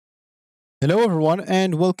Hello everyone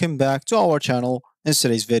and welcome back to our channel. In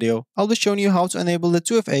today's video, I'll be showing you how to enable the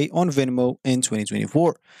 2FA on Venmo in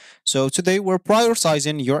 2024. So today we're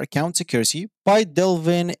prioritizing your account security by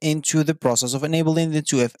delving into the process of enabling the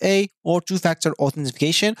 2FA or two-factor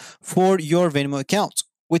authentication for your Venmo account.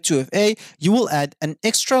 With 2FA, you will add an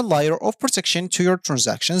extra layer of protection to your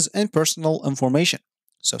transactions and personal information.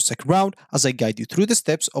 So stick around as I guide you through the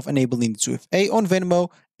steps of enabling the 2FA on Venmo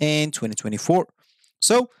in 2024.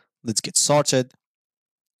 So let's get started.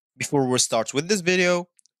 Before we start with this video,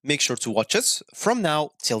 make sure to watch us from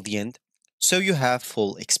now till the end so you have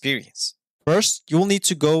full experience. First, you will need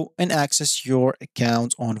to go and access your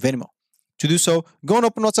account on Venmo. To do so, go and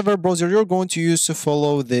open whatever browser you're going to use to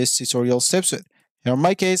follow this tutorial steps with. Here in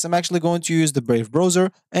my case, I'm actually going to use the Brave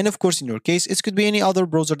browser, and of course in your case, it could be any other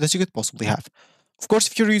browser that you could possibly have. Of course,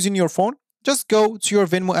 if you're using your phone, just go to your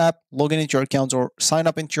Venmo app, log in into your account or sign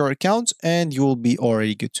up into your account, and you will be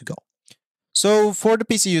already good to go. So for the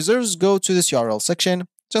PC users, go to this URL section,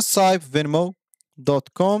 just type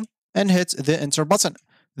venmo.com and hit the enter button.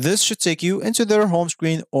 This should take you into their home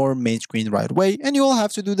screen or main screen right away, and you will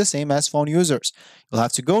have to do the same as phone users. You'll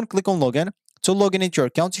have to go and click on login. To log in into your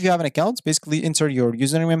account, if you have an account, basically enter your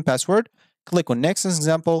username and password, click on next as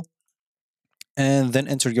example, and then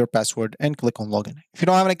enter your password and click on login. If you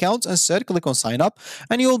don't have an account, instead click on sign up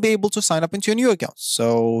and you will be able to sign up into a new account.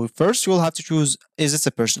 So first you will have to choose, is it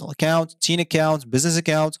a personal account, teen account, business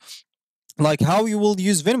account, like how you will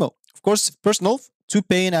use Venmo. Of course, personal to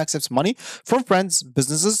pay and accept money from friends,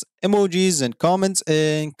 businesses, emojis and comments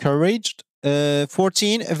encouraged.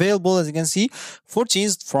 14 available, as you can see,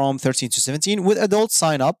 14s from 13 to 17 with adults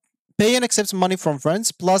sign up, pay and accept money from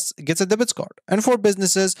friends, plus get a debit card. And for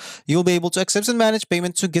businesses, you'll be able to accept and manage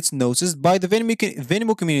payment to get noticed by the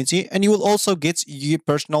Venmo community, and you will also get your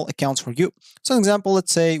personal accounts for you. So, an example,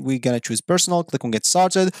 let's say we're gonna choose personal, click on get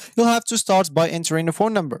started. You'll have to start by entering a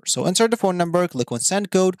phone number. So, enter the phone number, click on send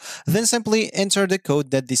code, then simply enter the code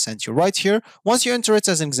that they sent you right here. Once you enter it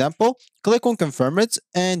as an example, click on confirm it,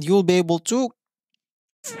 and you'll be able to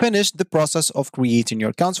finish the process of creating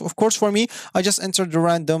your accounts. Of course, for me, I just entered the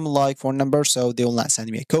random like phone number, so they will not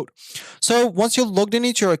send me a code. So once you've logged in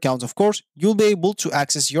into your account, of course, you'll be able to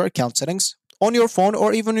access your account settings on your phone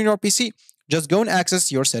or even on your PC. Just go and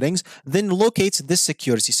access your settings, then locate the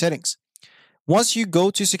security settings. Once you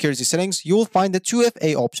go to security settings, you will find the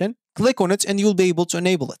 2FA option. Click on it and you'll be able to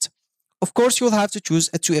enable it. Of course, you'll have to choose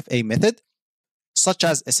a 2FA method, such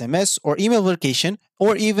as SMS or email verification,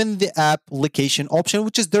 or even the application option,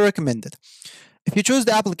 which is the recommended. If you choose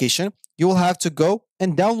the application, you will have to go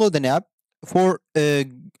and download an app for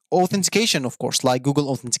authentication, of course, like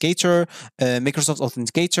Google Authenticator, Microsoft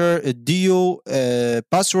Authenticator, Duo,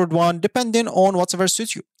 Password One, depending on whatever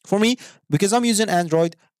suits you. For me, because I'm using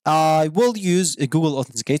Android, I will use a Google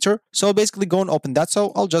Authenticator. So basically, go and open that.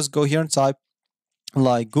 So I'll just go here and type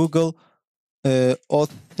like Google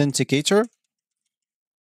Authenticator.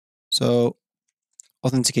 So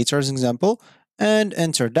Authenticator as an example, and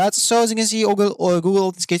enter that. So as you can see, Google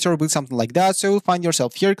Authenticator will be something like that. So you'll find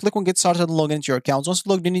yourself here, click on get started and log into your account. Once you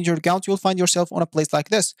logged in into your account, you'll find yourself on a place like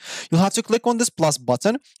this. You'll have to click on this plus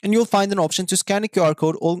button and you'll find an option to scan a QR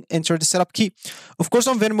code or enter the setup key. Of course,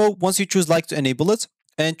 on Venmo, once you choose like to enable it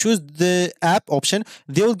and choose the app option,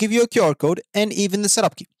 they will give you a QR code and even the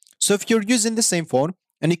setup key. So if you're using the same phone,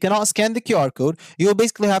 and you cannot scan the QR code, you'll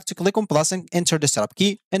basically have to click on plus and enter the setup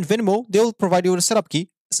key. And Venmo, they'll provide you with a setup key.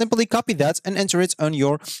 Simply copy that and enter it on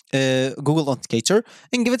your Google Authenticator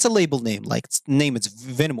and give it a label name, like name it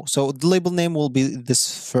Venmo. So the label name will be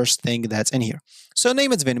this first thing that's in here. So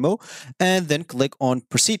name it Venmo and then click on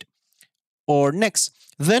proceed or next.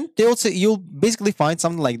 Then they'll say you'll basically find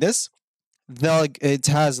something like this. It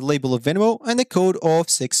has a label of Venmo and a code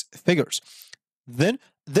of 6 figures. Then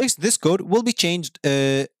this code will be changed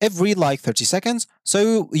every like 30 seconds.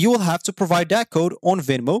 So you will have to provide that code on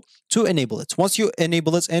Venmo to enable it. Once you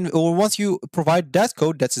enable it or once you provide that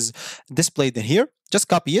code that is displayed in here, just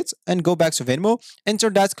copy it and go back to Venmo, enter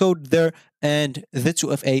that code there, and the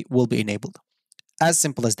 2FA will be enabled. As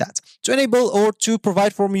simple as that. To enable or to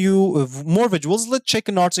provide for you more visuals, let's check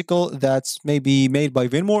an article that's maybe made by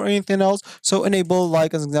Venmo or anything else. So enable,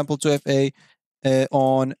 like as an example, 2FA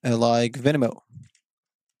on like Venmo.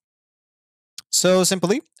 So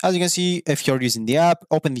simply, as you can see, if you're using the app,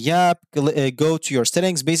 open the app, go to your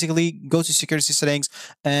settings, basically go to security settings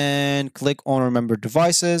and click on remember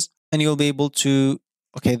devices and you'll be able to,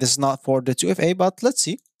 okay, this is not for the 2FA, but let's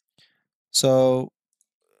see. So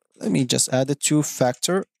let me just add the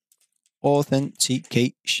two-factor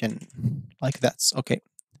authentication like that. Okay,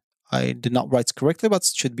 I did not write correctly, but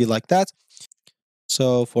it should be like that.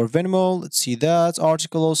 So for Venmo, let's see that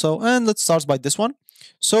article also. And let's start by this one.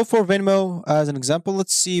 So for Venmo, as an example,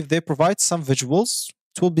 let's see if they provide some visuals.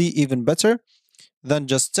 It will be even better than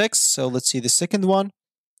just text. So let's see the second one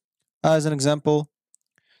as an example.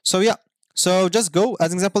 So yeah, so just go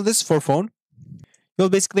as an example, this for phone.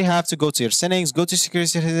 You'll basically have to go to your settings, go to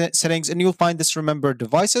security settings, and you'll find this remember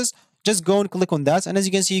devices. Just go and click on that. And as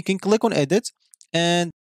you can see, you can click on edit.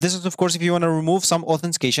 And this is, of course, if you want to remove some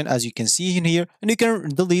authentication, as you can see in here, and you can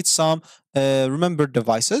delete some remember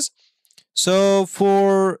devices. So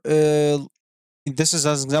for this is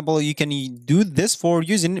as an example, you can do this for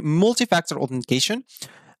using multi-factor authentication.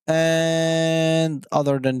 And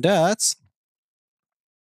other than that,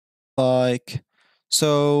 like,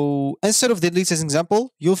 so instead of delete as an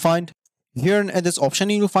example, you'll find here an edit option,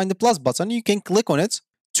 and you'll find the plus button. You can click on it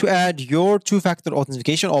to add your two-factor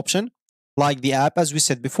authentication option, like the app as we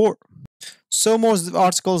said before. So most of the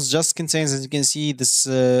articles just contains, as you can see, this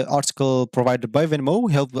article provided by Venmo,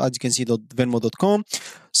 help as you can see .venmo.com.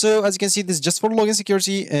 So as you can see, this is just for login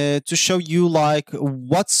security to show you like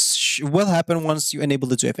will happen once you enable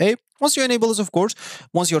the 2FA. Once you enable this, of course,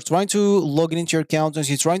 once you're trying to log in into your account, once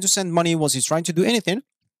you're trying to send money, once you're trying to do anything,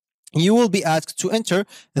 you will be asked to enter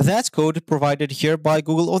that code provided here by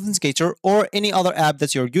Google Authenticator or any other app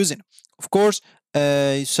that you're using. Of course,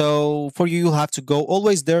 so for you, you'll have to go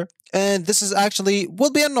always there. And this is actually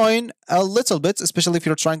will be annoying a little bit, especially if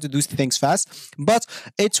you're trying to do things fast, but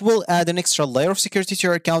it will add an extra layer of security to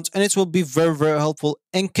your account, and it will be very, very helpful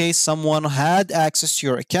in case someone had access to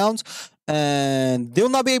your account and they will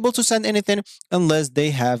not be able to send anything unless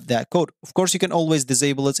they have that code. Of course, you can always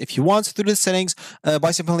disable it if you want through the settings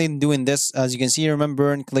by simply doing this. As you can see,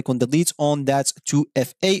 remember, and click on delete on that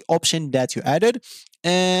 2FA option that you added,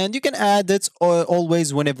 and you can add it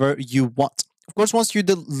always whenever you want. Of course, once you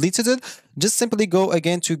deleted it, just simply go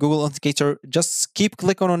again to Google Authenticator. Just keep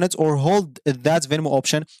clicking on it or hold that Venmo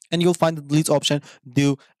option, and you'll find the delete option.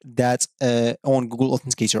 Do that on Google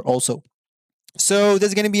Authenticator also. So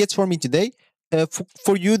that's going to be it for me today.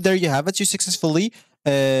 For you, there you have it. You successfully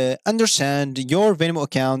understand your Venmo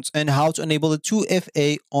account and how to enable the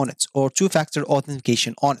 2FA on it, or two-factor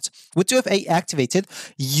authentication on it. With 2FA activated,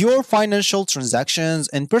 your financial transactions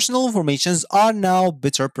and personal informations are now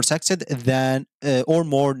better protected than or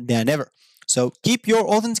more than ever. So keep your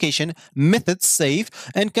authentication methods safe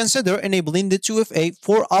and consider enabling the 2FA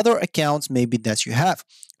for other accounts maybe that you have,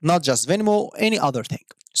 not just Venmo, any other thing.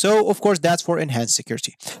 So, of course, that's for enhanced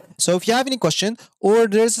security. So if you have any question or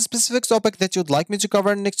there's a specific topic that you'd like me to cover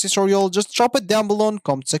in the next tutorial, just drop it down below in the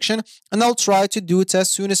comment section and I'll try to do it as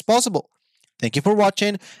soon as possible. Thank you for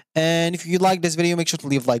watching, and if you like this video, make sure to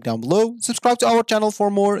leave a like down below. Subscribe to our channel for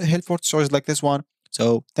more helpful tutorials like this one.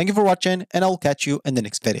 So thank you for watching, and I'll catch you in the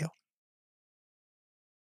next video.